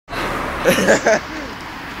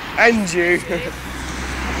And you.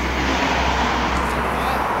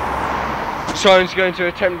 Simon's going to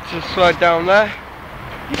attempt to slide down there.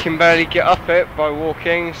 He can barely get up it by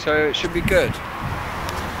walking, so it should be good.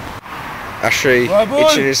 Ashley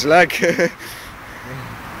itching his leg.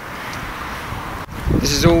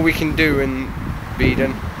 This is all we can do in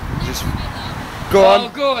Beedon. Just go on. Oh,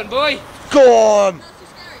 go on, boy. Go on.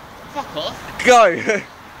 Fuck off. Go.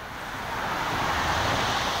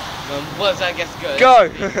 What if that gets good? Go.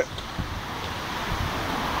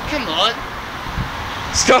 Come on.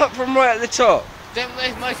 Start from right at the top. Don't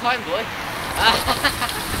waste my time, boy.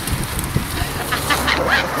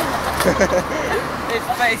 His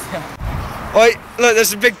face. Wait, look,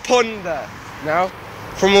 there's a big pond there now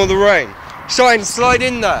from all the rain. Sign, slide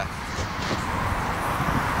in there.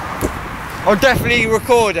 I'll definitely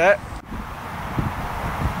record it.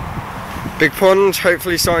 Big pond,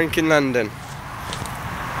 hopefully Sign can land in.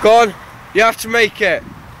 Go on, you have to make it.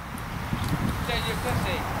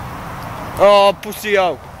 Oh, pussy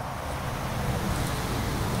oh.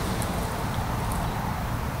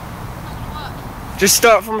 Just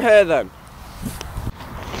start from here then.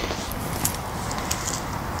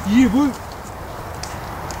 You won't.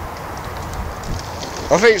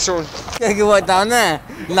 I think someone. Can you walk down there?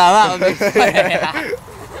 No, that would be funny.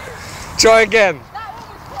 Try again. That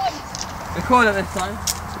one was close. Record it this time.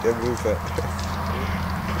 Yeah, move it.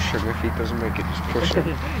 Push him if he doesn't make it, just push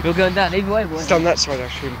him. You're going down either way, boy. Stand that side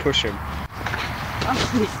actually and push him.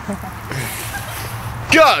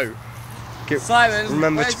 Go! Simon,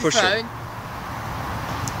 remember to push him.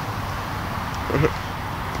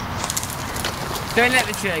 Don't let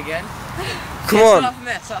the tree again. Come yeah, on. Start from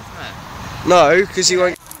there, start from there. No, because he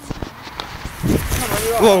won't. Come on,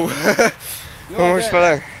 you're Whoa! Almost fell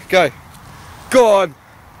out. Go. Go on!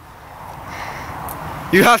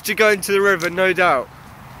 You have to go into the river, no doubt.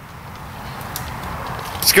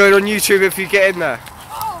 It's going on YouTube if you get in there.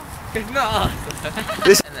 Oh, it's not.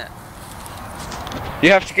 This you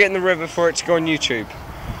have to get in the river for it to go on YouTube.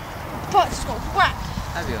 But it's got whack.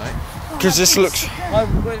 That'd be alright. Because this looks. I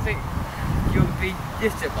would think you'll be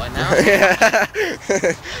distant by now.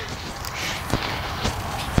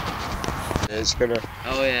 It's gonna.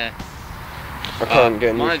 Oh yeah. I can't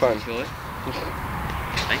get a new phone.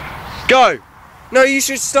 Go! No, you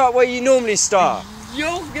should start where you normally start.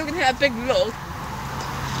 You're gonna hit a big log.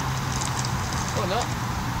 Or not?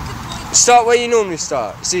 Start where you normally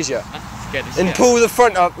start. It's easier. And pull the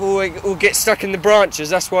front up or get stuck in the branches.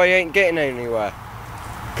 That's why you ain't getting anywhere.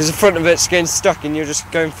 Because the front of it's getting stuck and you're just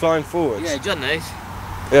going flying forwards. Yeah, John knows.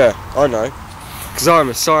 Yeah, I know. Because I'm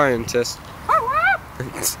a scientist.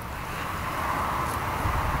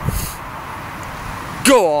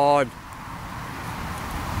 Go on!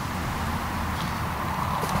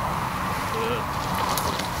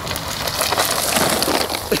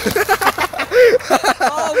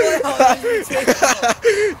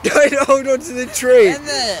 Don't hold on to the tree.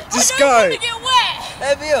 Just go. I don't want to get wet.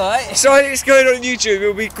 That'd be alright. So it's going on YouTube.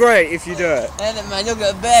 It'll be great if you do it. And man, you'll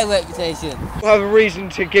get a bad reputation. We'll have a reason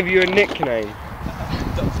to give you a nickname.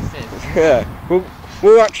 Dr. Sid. Yeah.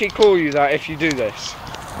 We'll actually call you that if you do this.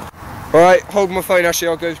 Alright, hold my phone Ashley,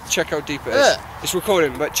 I'll go check how deep it is. It's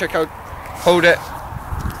recording, but check out. Hold it.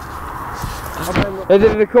 Is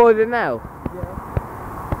it recording now? Yeah.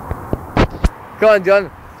 Go on,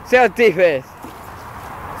 John. See how deep it is.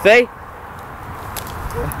 See?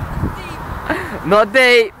 Not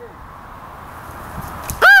deep.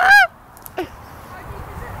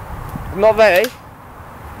 Not very.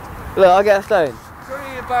 Look, I'll get a stone. It's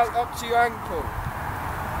only about up to your ankle.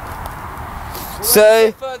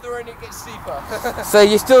 So further in it gets steeper. So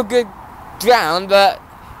you're still good ground, but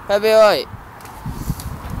that'll be alright.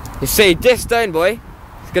 You see, this stone, boy,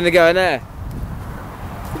 it's gonna go in there.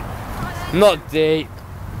 Not deep.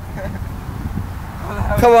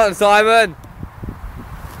 Come on, Simon.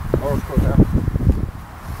 Oh, it's cool now.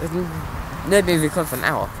 Maybe we come for an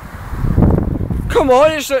hour. Come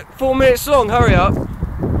on, it's like 4 minutes long, hurry up.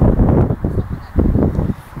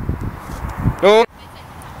 Oh.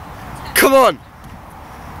 Come on.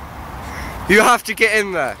 You have to get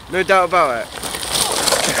in there, no doubt about it.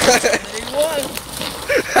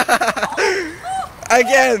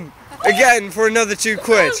 Again for another £2.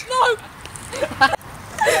 No.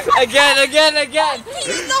 Again.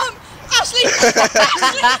 Please, no. Ashley.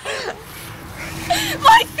 Ashley.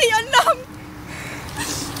 My feet are numb.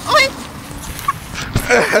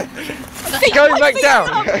 Going back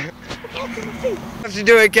down. Have to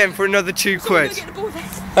do it again for another £2.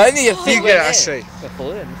 Only a few You get it, Ashley.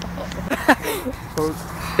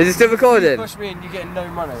 Is it still recording? Push me and you get no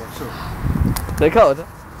money. Sure. They cold?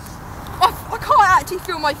 I can't actually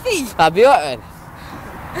feel my feet. That'll be right then.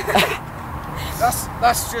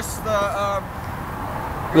 That's just the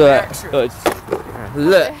Look,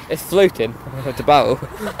 look, it's floating. The barrel.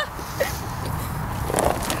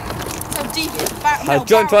 How deep is that? How's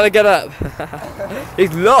John trying to get up?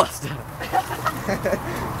 He's lost. He's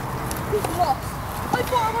lost. I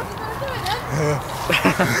thought I wasn't going to do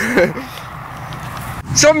it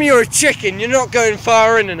then. Some of you are a chicken, you're not going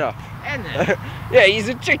far in enough. Isn't it? Yeah, he's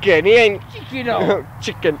a chicken, he ain't Chicken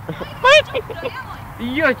chicken.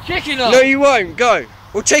 You're chicken No, you won't, go.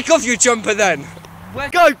 Well, take off your jumper then.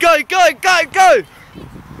 Go!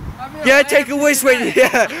 Yeah, take a whiz when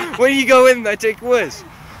you go in there, take a whiz.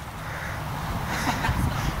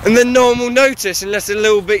 And then no one will notice unless a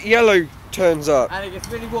little bit yellow turns up. And it gets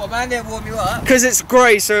really warm, and it'll warm you up. Because it's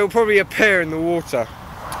grey, so it'll probably appear in the water.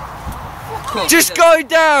 Just go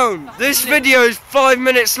down! This video is 5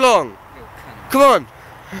 minutes long. Come on.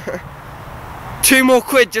 2 more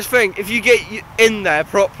quid, just think. If you get in there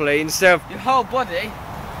properly instead of... Your whole body.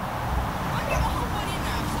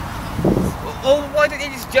 Oh, why don't you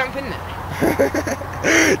just jump in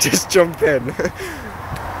there? just jump in.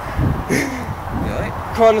 Right.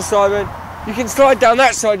 Come on, Simon. You can slide down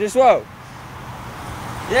that side as well.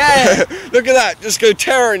 Yeah! Look at that, just go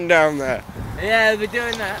tearing down there. Yeah, we're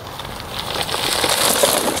doing that.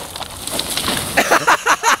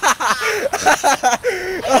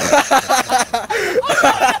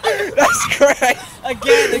 That's great.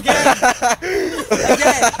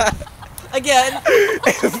 Again.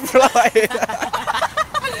 Fly.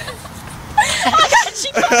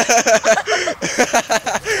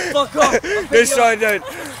 Fuck off. This side don't.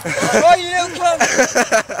 Oh, you little cunt.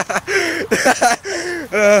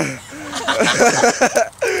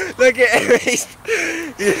 Look at him.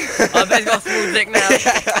 I bet he's got a small dick now.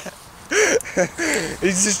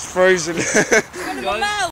 He's just frozen.